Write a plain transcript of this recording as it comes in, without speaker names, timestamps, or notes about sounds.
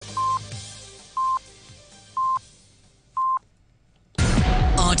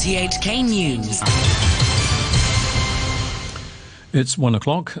RTHK News. It's 1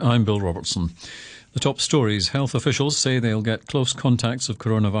 o'clock. I'm Bill Robertson. The top stories. Health officials say they'll get close contacts of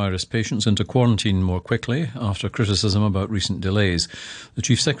coronavirus patients into quarantine more quickly after criticism about recent delays. The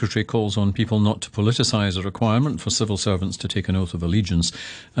Chief Secretary calls on people not to politicise a requirement for civil servants to take an oath of allegiance.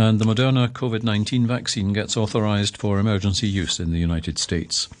 And the Moderna COVID-19 vaccine gets authorised for emergency use in the United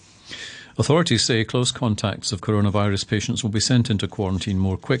States. Authorities say close contacts of coronavirus patients will be sent into quarantine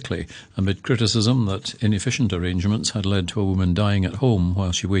more quickly, amid criticism that inefficient arrangements had led to a woman dying at home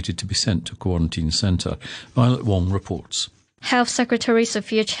while she waited to be sent to a quarantine centre. Violet Wong reports. Health Secretary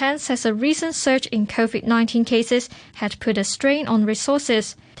Sophia Chan says a recent surge in COVID-19 cases had put a strain on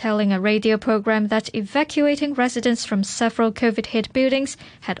resources, telling a radio program that evacuating residents from several COVID-hit buildings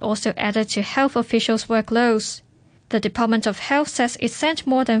had also added to health officials' workloads. The Department of Health says it sent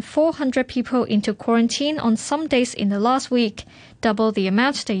more than 400 people into quarantine on some days in the last week, double the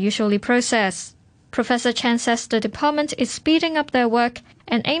amount they usually process. Professor Chan says the department is speeding up their work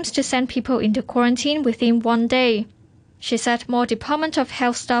and aims to send people into quarantine within 1 day. She said more Department of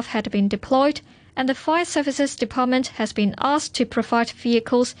Health staff had been deployed, and the Fire Services Department has been asked to provide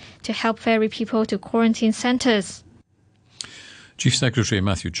vehicles to help ferry people to quarantine centres. Chief Secretary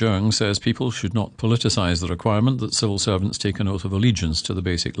Matthew Cheung says people should not politicise the requirement that civil servants take an oath of allegiance to the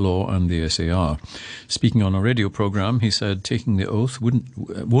Basic Law and the SAR. Speaking on a radio programme, he said taking the oath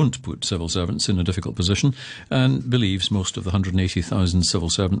won't put civil servants in a difficult position and believes most of the 180,000 civil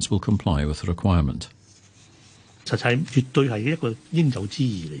servants will comply with the requirement. It's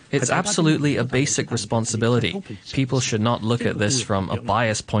absolutely a basic responsibility. People should not look at this from a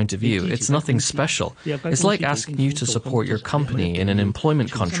biased point of view. It's nothing special. It's like asking you to support your company in an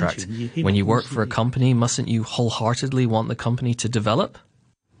employment contract. When you work for a company, mustn't you wholeheartedly want the company to develop?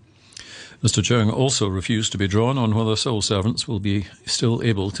 Mr. Cheung also refused to be drawn on whether civil servants will be still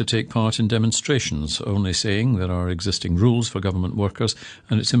able to take part in demonstrations, only saying there are existing rules for government workers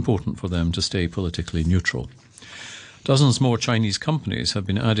and it's important for them to stay politically neutral. Dozens more Chinese companies have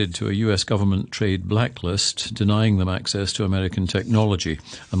been added to a US government trade blacklist, denying them access to American technology.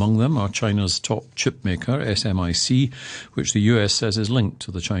 Among them are China's top chip maker, SMIC, which the US says is linked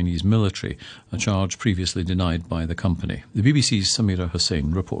to the Chinese military, a charge previously denied by the company. The BBC's Samira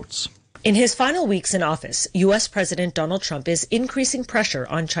Hussain reports. In his final weeks in office, U.S. President Donald Trump is increasing pressure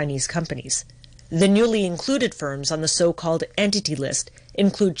on Chinese companies. The newly included firms on the so-called entity list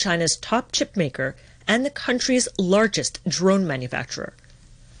include China's top chip maker and the country's largest drone manufacturer.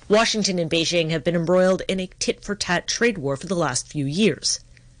 Washington and Beijing have been embroiled in a tit-for-tat trade war for the last few years.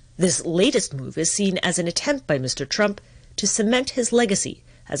 This latest move is seen as an attempt by Mr. Trump to cement his legacy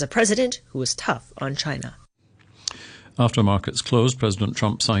as a president who was tough on China. After markets closed, President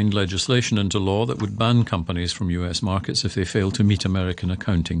Trump signed legislation into law that would ban companies from US markets if they fail to meet American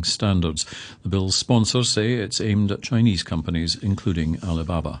accounting standards. The bill's sponsors say it's aimed at Chinese companies, including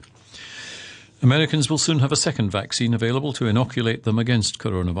Alibaba. Americans will soon have a second vaccine available to inoculate them against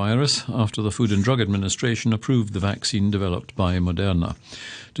coronavirus after the Food and Drug Administration approved the vaccine developed by Moderna.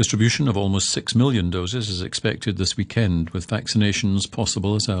 Distribution of almost 6 million doses is expected this weekend, with vaccinations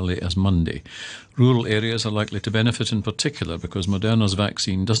possible as early as Monday. Rural areas are likely to benefit in particular because Moderna's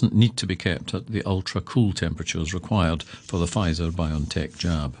vaccine doesn't need to be kept at the ultra-cool temperatures required for the Pfizer-BioNTech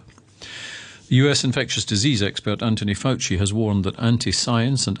jab. The US infectious disease expert Anthony Fauci has warned that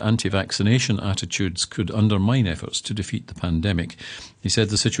anti-science and anti-vaccination attitudes could undermine efforts to defeat the pandemic. He said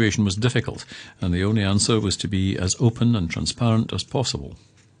the situation was difficult and the only answer was to be as open and transparent as possible.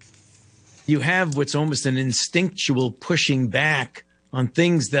 You have what's almost an instinctual pushing back on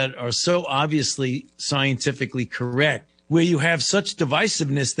things that are so obviously scientifically correct, where you have such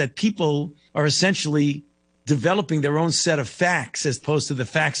divisiveness that people are essentially developing their own set of facts as opposed to the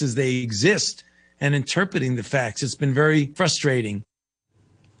facts as they exist and interpreting the facts. It's been very frustrating.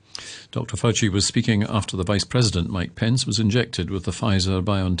 Dr. Fauci was speaking after the Vice President, Mike Pence, was injected with the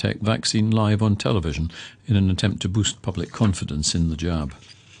Pfizer-BioNTech vaccine live on television in an attempt to boost public confidence in the jab.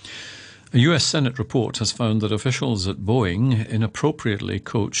 A US Senate report has found that officials at Boeing inappropriately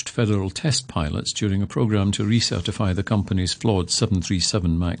coached federal test pilots during a program to recertify the company's flawed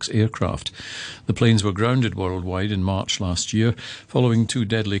 737 MAX aircraft. The planes were grounded worldwide in March last year, following 2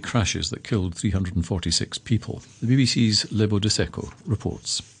 deadly crashes that killed 346 people. The BBC's Lebo De Seco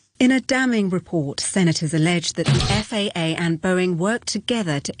reports. In a damning report, senators allege that the FAA and Boeing worked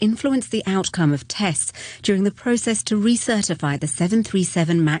together to influence the outcome of tests during the process to recertify the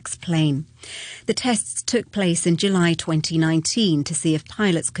 737 MAX plane. The tests took place in July 2019 to see if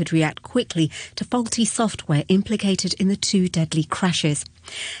pilots could react quickly to faulty software implicated in the 2 deadly crashes.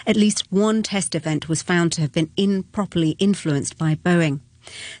 At least one test event was found to have been improperly influenced by Boeing.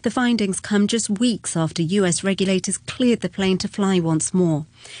 The findings come just weeks after US regulators cleared the plane to fly once more.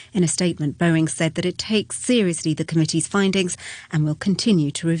 In a statement, Boeing said that it takes seriously the committee's findings and will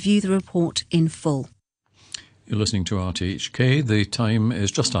continue to review the report in full. You're listening to RTHK. The time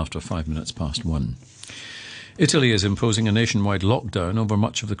is just after 1:05. Italy is imposing a nationwide lockdown over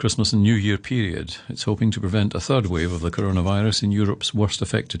much of the Christmas and New Year period. It's hoping to prevent a third wave of the coronavirus in Europe's worst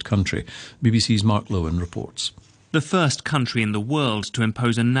affected country. BBC's Mark Lowen reports. The first country in the world to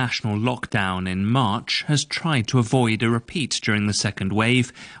impose a national lockdown in March has tried to avoid a repeat during the second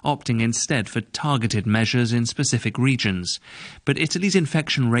wave, opting instead for targeted measures in specific regions. But Italy's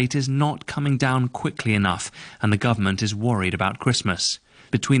infection rate is not coming down quickly enough, and the government is worried about Christmas.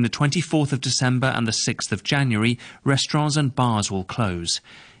 Between the 24th of December and the 6th of January, restaurants and bars will close.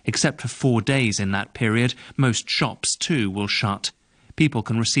 Except for 4 days in that period, most shops too will shut. People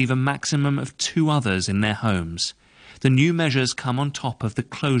can receive a maximum of 2 others in their homes. The new measures come on top of the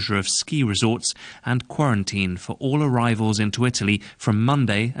closure of ski resorts and quarantine for all arrivals into Italy from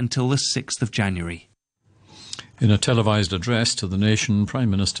Monday until the 6th of January. In a televised address to the nation, Prime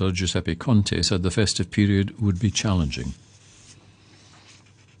Minister Giuseppe Conte said the festive period would be challenging.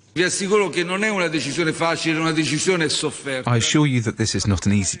 I assure you that this is not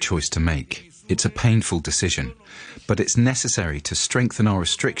an easy choice to make. It's a painful decision, but it's necessary to strengthen our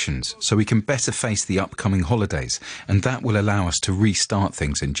restrictions so we can better face the upcoming holidays, and that will allow us to restart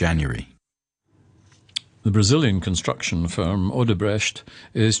things in January. The Brazilian construction firm Odebrecht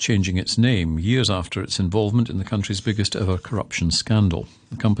is changing its name years after its involvement in the country's biggest ever corruption scandal.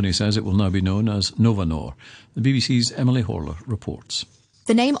 The company says it will now be known as Novonor. The BBC's Emily Horler reports.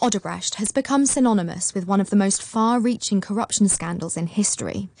 The name Odebrecht has become synonymous with one of the most far-reaching corruption scandals in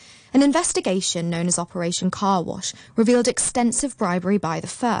history. An investigation known as Operation Car Wash revealed extensive bribery by the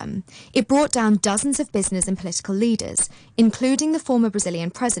firm. It brought down dozens of business and political leaders, including the former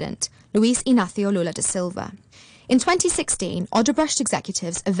Brazilian president, Luiz Inácio Lula da Silva. In 2016, Odebrecht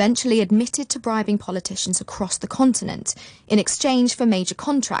executives eventually admitted to bribing politicians across the continent in exchange for major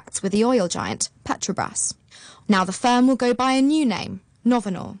contracts with the oil giant Petrobras. Now the firm will go by a new name,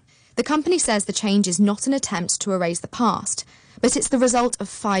 Novonor. The company says the change is not an attempt to erase the past, but it's the result of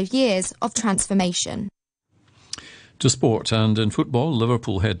 5 years of transformation. To sport, and in football,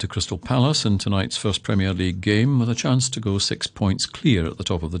 Liverpool head to Crystal Palace in tonight's first Premier League game with a chance to go 6 points clear at the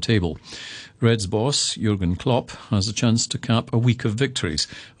top of the table. Reds boss Jurgen Klopp has a chance to cap a week of victories.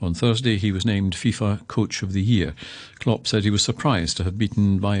 On Thursday, he was named FIFA Coach of the Year. Klopp said he was surprised to have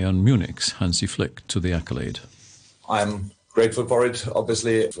beaten Bayern Munich's Hansi Flick to the accolade. I'm grateful for it.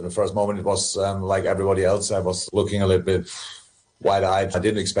 Obviously, for the first moment, it was like everybody else. I was looking a little bit wide-eyed. I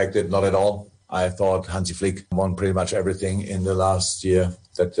didn't expect it, not at all. I thought Hansi Flick won pretty much everything in the last year.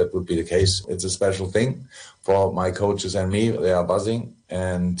 That would be the case. It's a special thing for my coaches and me. They are buzzing.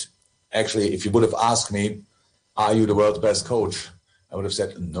 And actually, if you would have asked me, are you the world's best coach? I would have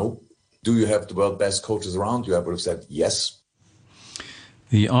said, no. Do you have the world's best coaches around you? I would have said, yes.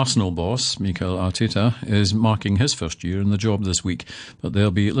 The Arsenal boss, Mikel Arteta, is marking his first year in the job this week, but there'll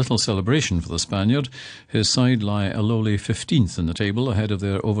be little celebration for the Spaniard. His side lie a lowly 15th in the table ahead of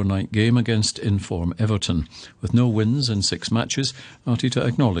their overnight game against in-form Everton. With no wins in 6 matches, Arteta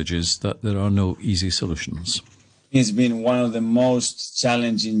acknowledges that there are no easy solutions. It's been one of the most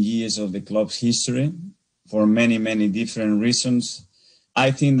challenging years of the club's history for many, many different reasons.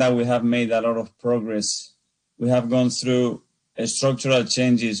 I think that we have made a lot of progress. We have gone through structural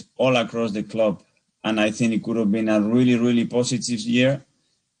changes all across the club, and I think it could have been a really, really positive year,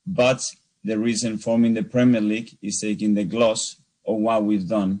 but the reason forming the Premier League is taking the gloss of what we've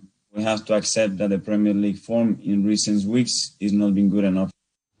done. We have to accept that the Premier League form in recent weeks is not been good enough.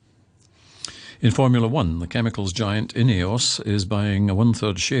 In Formula One, the chemicals giant Ineos is buying a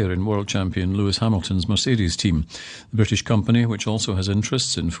 1/3 share in world champion Lewis Hamilton's Mercedes team. The British company, which also has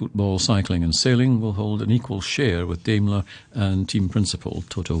interests in football, cycling and sailing, will hold an equal share with Daimler and team principal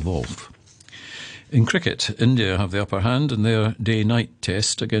Toto Wolff. In cricket, India have the upper hand in their day-night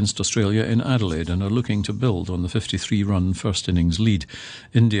test against Australia in Adelaide and are looking to build on the 53-run first innings lead.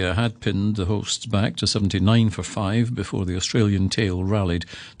 India had pinned the hosts back to 79 for 5 before the Australian tail rallied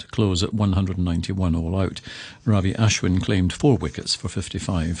to close at 191 all out. Ravi Ashwin claimed 4 wickets for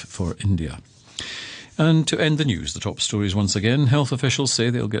 55 for India. And to end the news, the top stories once again. Health officials say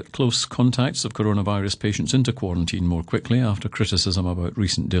they'll get close contacts of coronavirus patients into quarantine more quickly after criticism about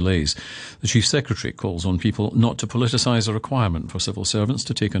recent delays. The Chief Secretary calls on people not to politicise a requirement for civil servants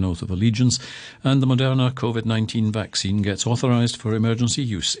to take an oath of allegiance. And the Moderna COVID-19 vaccine gets authorised for emergency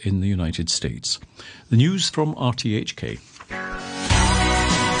use in the United States. The news from RTHK.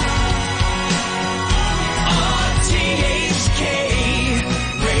 RTHK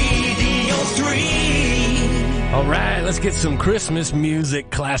let's get some Christmas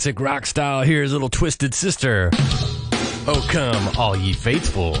music, classic rock style. Here's Little Twisted Sister. Oh, come, all ye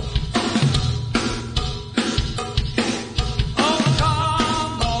faithful.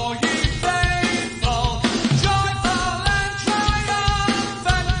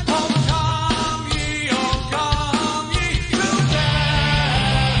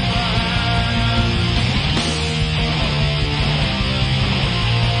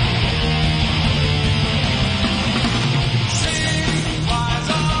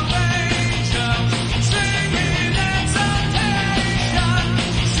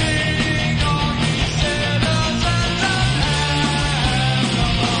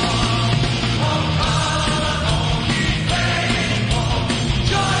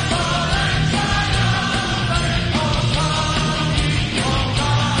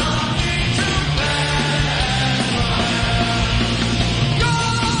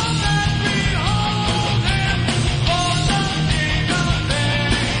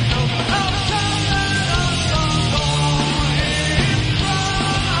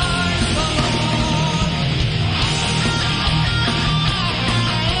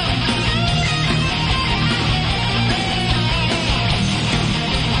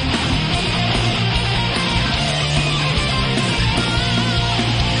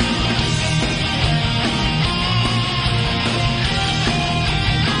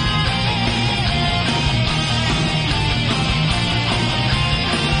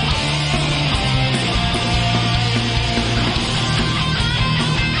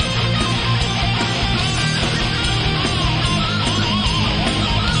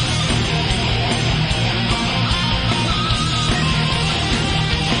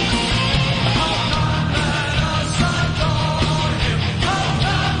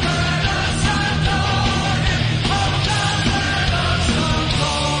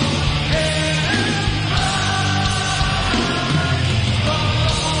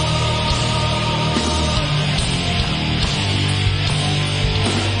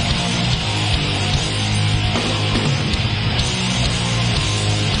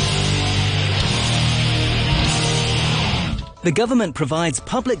 The government provides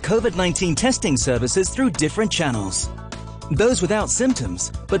public COVID-19 testing services through different channels. Those without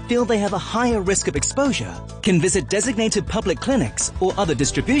symptoms but feel they have a higher risk of exposure can visit designated public clinics or other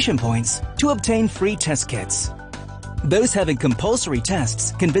distribution points to obtain free test kits. Those having compulsory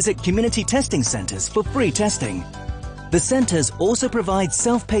tests can visit community testing centers for free testing. The centers also provide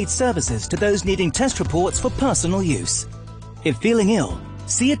self-paid services to those needing test reports for personal use. If feeling ill,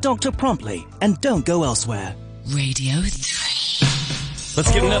 see a doctor promptly and don't go elsewhere. Radio 3. Let's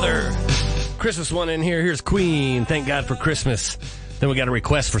get another Christmas one in here. Here's Queen, Thank God for Christmas. Then we got a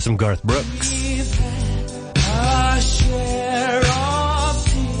request for some Garth Brooks. We've had our share